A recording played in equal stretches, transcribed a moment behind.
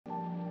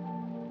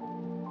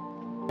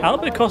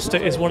Albert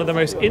Costa is one of the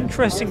most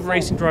interesting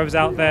racing drivers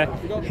out there.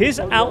 His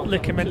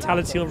outlook and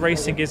mentality on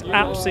racing is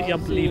absolutely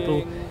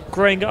unbelievable.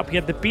 Growing up, he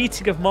had the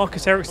beating of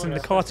Marcus Ericsson in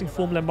the karting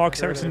formula.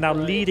 Marcus Ericsson now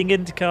leading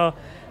IndyCar.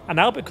 And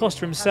Albert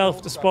Costa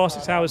himself, the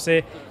Spa-6 Hours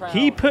here,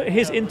 he put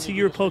his Inter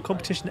Europol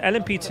Competition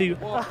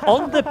LMP2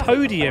 on the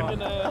podium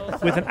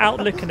with an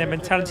outlook and a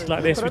mentality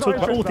like this. We talk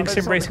about all things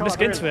sim racing. Let's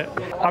get into it.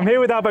 I'm here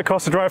with Albert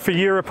Costa, driver for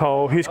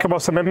Europol, who's come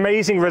off some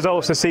amazing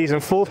results this season.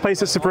 4th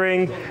place at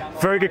Sebring,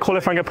 very good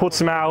qualifying at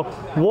Portimao.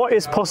 What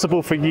is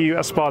possible for you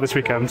at Spa this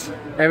weekend?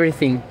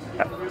 Everything.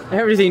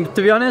 Everything.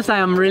 To be honest, I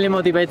am really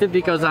motivated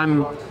because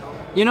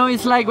you know,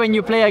 it's like when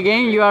you play a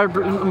game, you are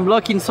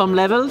blocking some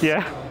levels.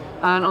 Yeah.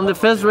 And on the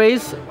first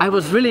race, I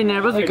was really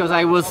nervous because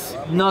I was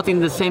not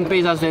in the same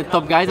pace as the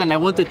top guys and I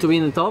wanted to be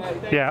in the top.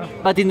 Yeah.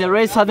 But in the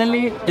race,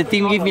 suddenly, the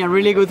team gave me a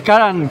really good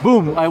car and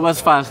boom, I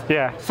was fast.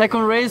 Yeah.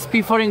 Second race,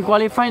 P4 in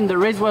qualifying, the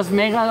race was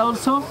mega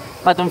also,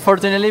 but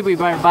unfortunately we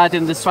were bad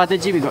in the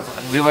strategy because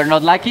we were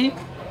not lucky.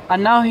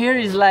 And now here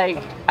is like,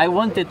 I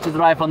wanted to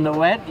drive on the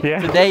wet. Yeah.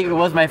 Today it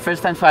was my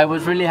first time, so I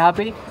was really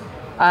happy.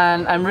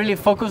 And I'm really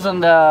focused on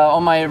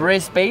my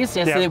race pace.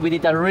 Yesterday we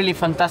did a really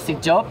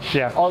fantastic job,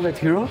 all the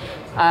crew,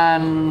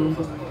 and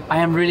I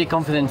am really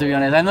confident, to be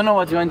honest. I don't know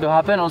what's going to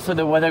happen. Also,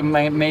 the weather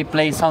may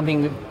play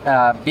something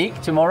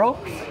big tomorrow,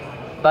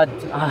 but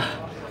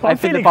I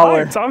feel the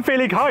power. I'm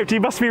feeling hyped.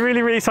 You must be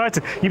really, really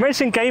excited. You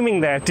mentioned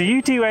gaming there. Do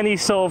you do any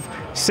sort of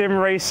sim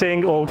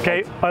racing or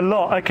game? A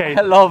lot. Okay.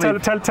 I love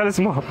it. Tell us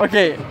more.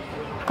 Okay.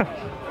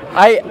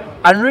 I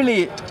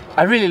really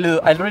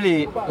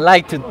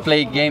like to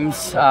play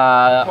games,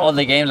 all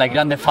the games like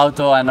Grand Theft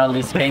Auto and all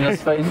these kind of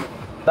stuff.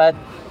 But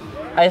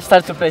I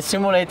start to play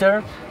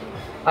simulator.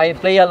 I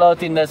play a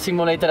lot in the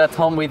simulator at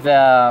home with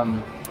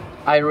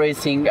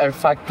iRacing, Air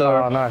Factor,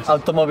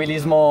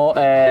 Automobilismo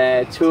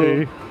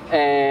 2.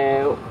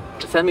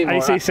 Tell me more.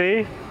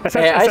 ACC?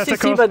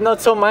 ACC, but not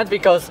so much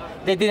because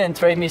they didn't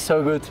train me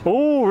so good.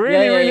 Oh,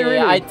 really?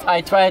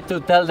 I tried to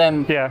tell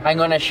them I'm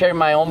going to share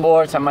my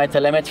onboards and my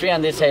telemetry,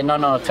 and they say,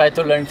 no, try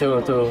to learn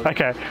to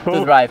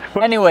drive.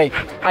 Anyway,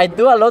 I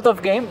do a lot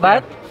of games,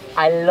 but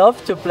I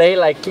love to play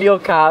like Clio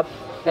Cup,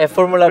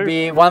 Formula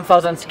B,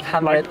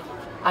 1600.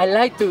 I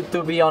like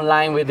to be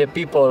online with the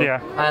people,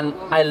 and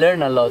I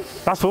learn a lot.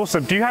 That's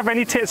awesome. Do you have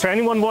any tips for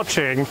anyone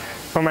watching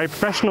from a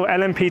professional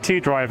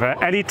LMP2 driver?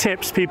 Any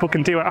tips people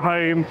can do at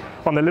home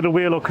on the little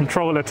wheel or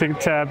controller to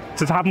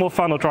have more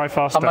fun or drive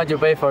faster? How much you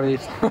pay for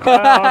this?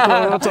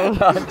 I'm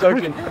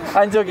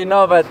joking.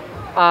 No, but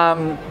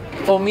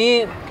for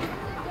me,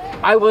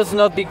 I was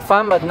not big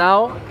fan, but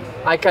now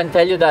I can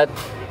tell you that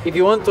if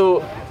you want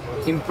to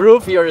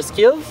improve your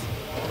skills,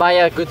 buy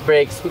a good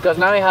brakes, because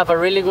now I have a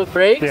really good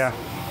brakes.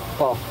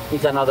 Oh,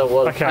 it's another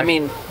world. I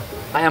mean,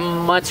 I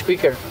am much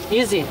quicker.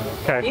 Easy.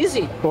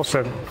 Easy.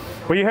 Awesome.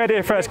 Well, you heard it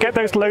here first. Get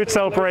those load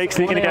cell brakes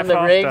and you're going to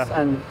get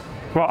faster.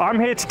 Well, I'm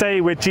here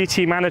today with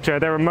GT Manager.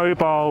 They're a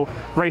mobile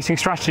racing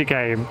strategy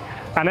game.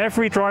 And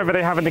every driver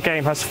they have in the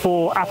game has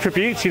 4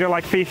 attributes. You know,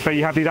 like FIFA,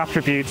 you have these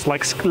attributes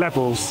like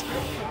levels.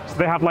 So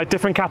they have like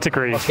different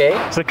categories.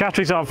 So the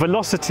categories are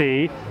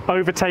velocity,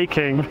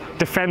 overtaking,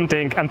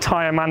 defending, and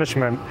tyre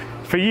management.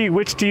 For you,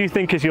 which do you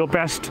think is your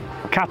best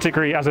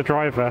category as a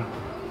driver?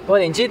 Well,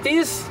 in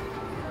GTs,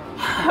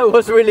 I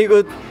was really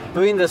good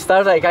doing the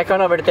start. Like I can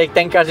overtake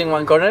 10 cars in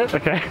one corner.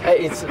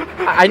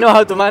 I know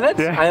how to manage.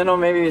 I don't know,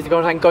 maybe it's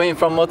because I'm coming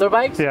from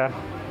motorbikes.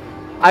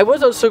 I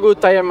was also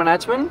good tire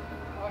management,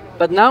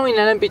 but now in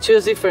LMP2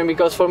 is different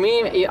because for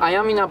me, I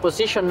am in a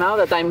position now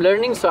that I'm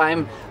learning. So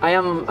I'm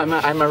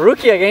a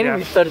rookie again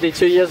with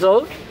 32 years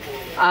old,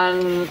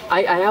 and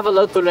I have a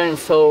lot to learn.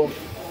 So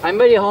I'm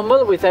very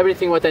humble with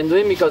everything what I'm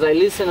doing because I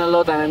listen a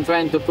lot and I'm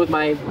trying to put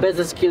my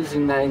best skills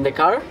in the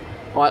car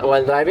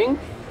while driving.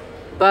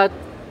 But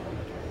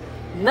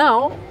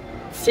now,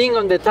 seeing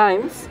on the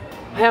times,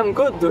 I am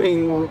good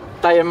doing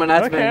tire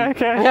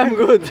management. I am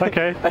good.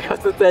 I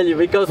have to tell you,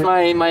 because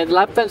my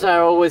lap times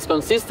are always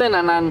consistent,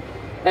 and then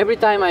every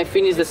time I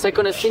finish the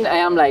second stint, I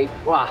am like,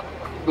 wow,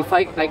 if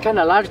I can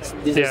enlarge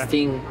this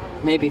thing,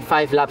 maybe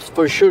 5 laps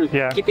for sure,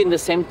 keeping the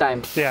same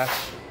time.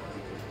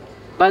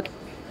 But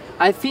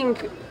I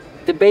think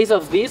the base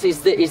of this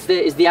is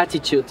the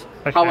attitude.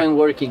 How I'm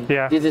working.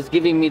 This is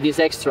giving me this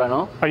extra,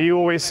 no? Are you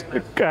always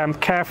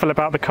careful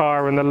about the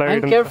car and the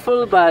load? I'm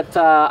careful, but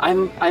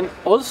I'm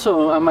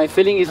also, my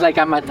feeling is like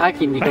I'm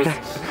attacking because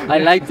I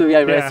like to be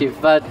aggressive,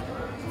 but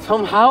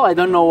somehow, I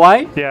don't know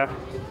why.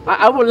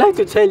 I would like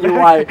to tell you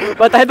why,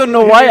 but I don't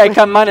know why I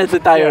can manage the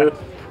tire.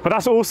 But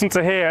that's awesome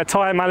to hear, a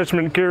tyre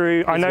management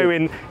guru. I know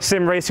in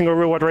sim racing or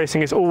real world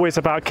racing, it's always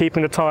about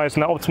keeping the tyres in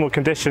the optimal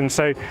condition.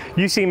 So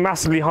you seem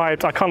massively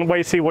hyped. I can't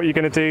wait to see what you're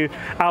going to do.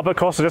 Albert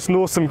Costa, just an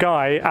awesome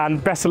guy,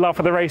 and best of luck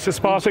for the race at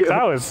Spa-6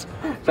 Hours.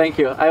 Thank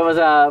you. It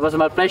was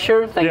my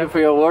pleasure. Thank you for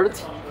your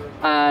words.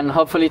 And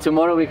hopefully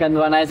tomorrow we can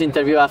do a nice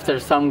interview after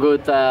some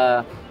good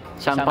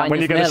champagne. When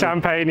you get the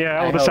champagne,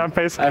 all the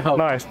champagnes.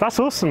 Nice. That's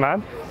awesome,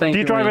 man. Thank you. Do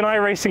you drive an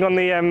iRacing on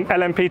the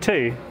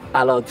LMP2?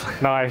 A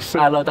lot. Nice.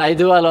 A lot. I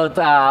do a lot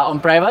on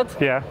private.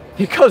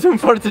 because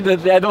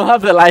unfortunately I don't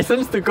have the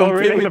license to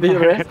compete with this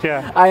race.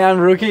 I am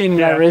rookie in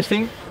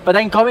racing, but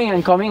I'm coming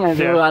and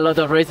do a lot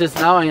of races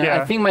now, and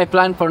I think my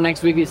plan for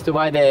next week is to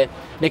buy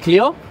the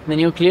Clio, the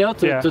new Clio,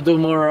 to do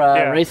more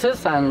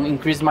races and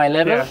increase my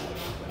level.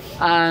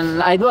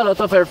 And I do a lot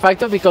of Air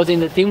Factor because in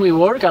the team we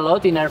work a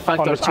lot in Air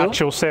Factor too.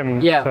 Actual sim.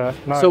 Yeah.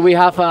 Nice. So we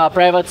have a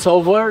private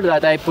software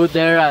that I put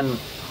there, and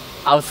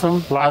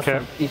awesome.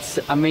 It. It's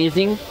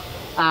amazing.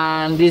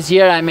 And this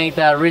year I made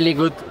a really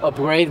good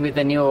upgrade with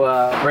the new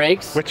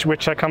brakes. Which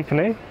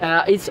company?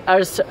 It's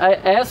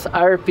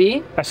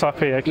SRP.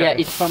 SRP. Okay.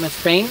 Yeah, it's from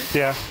Spain.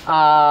 Yeah.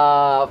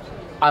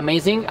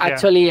 Amazing.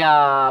 Actually,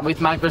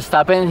 with Max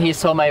Verstappen, he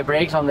saw my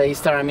brakes on the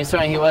Eastern Hemisphere,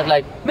 and he was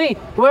like, "Mate,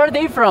 where are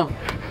they from?"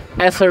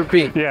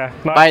 SRP. Yeah,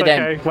 nice, by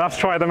them. Well, let's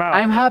try them out.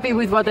 I'm happy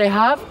with what I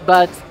have,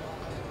 but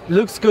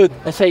looks good.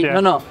 I say,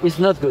 no, it's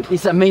not good.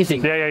 It's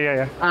amazing.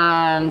 Yeah.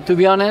 And to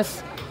be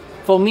honest,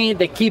 for me,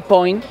 the key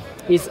point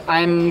is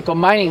I'm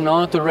combining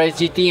to race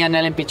GT and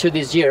LMP2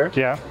 this year.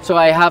 Yeah. So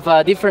I have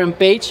a different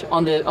page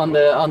on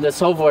the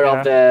software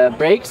of the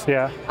brakes.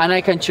 Yeah. And I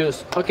can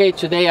choose. Okay,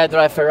 today I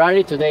drive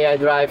Ferrari. Today I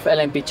drive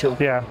LMP2.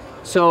 Yeah.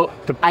 So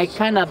I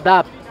can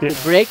adapt the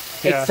brake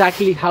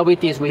exactly how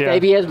it is with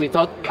ABS,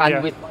 without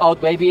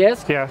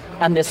ABS,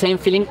 and the same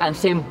feeling and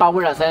same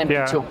power as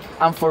LMP2.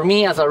 And for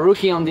me, as a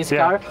rookie on this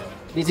car,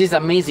 this is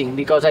amazing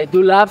because I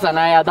do laps and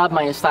I adapt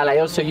my style. I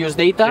also use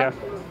data.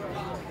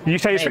 You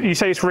say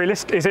it's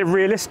realistic. Is it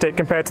realistic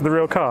compared to the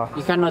real car?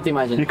 You cannot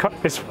imagine.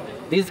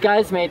 These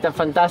guys made a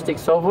fantastic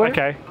software.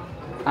 Okay.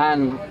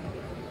 And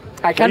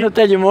I cannot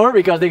tell you more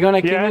because they're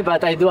gonna kill me.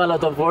 But I do a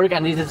lot of work,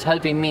 and this is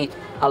helping me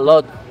a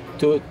lot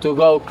to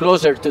go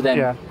closer to them.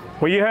 Yeah.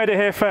 Well, you heard it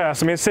here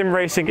first. I mean, sim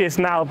racing is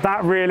now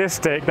that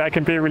realistic that it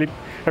can be a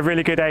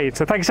really good aid.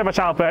 So thank you so much,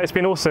 Albert. It's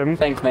been awesome.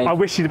 Thanks, mate. I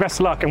wish you the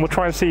best of luck, and we'll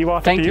try and see you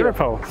after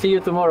Europol. See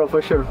you tomorrow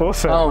for sure.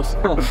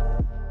 Awesome.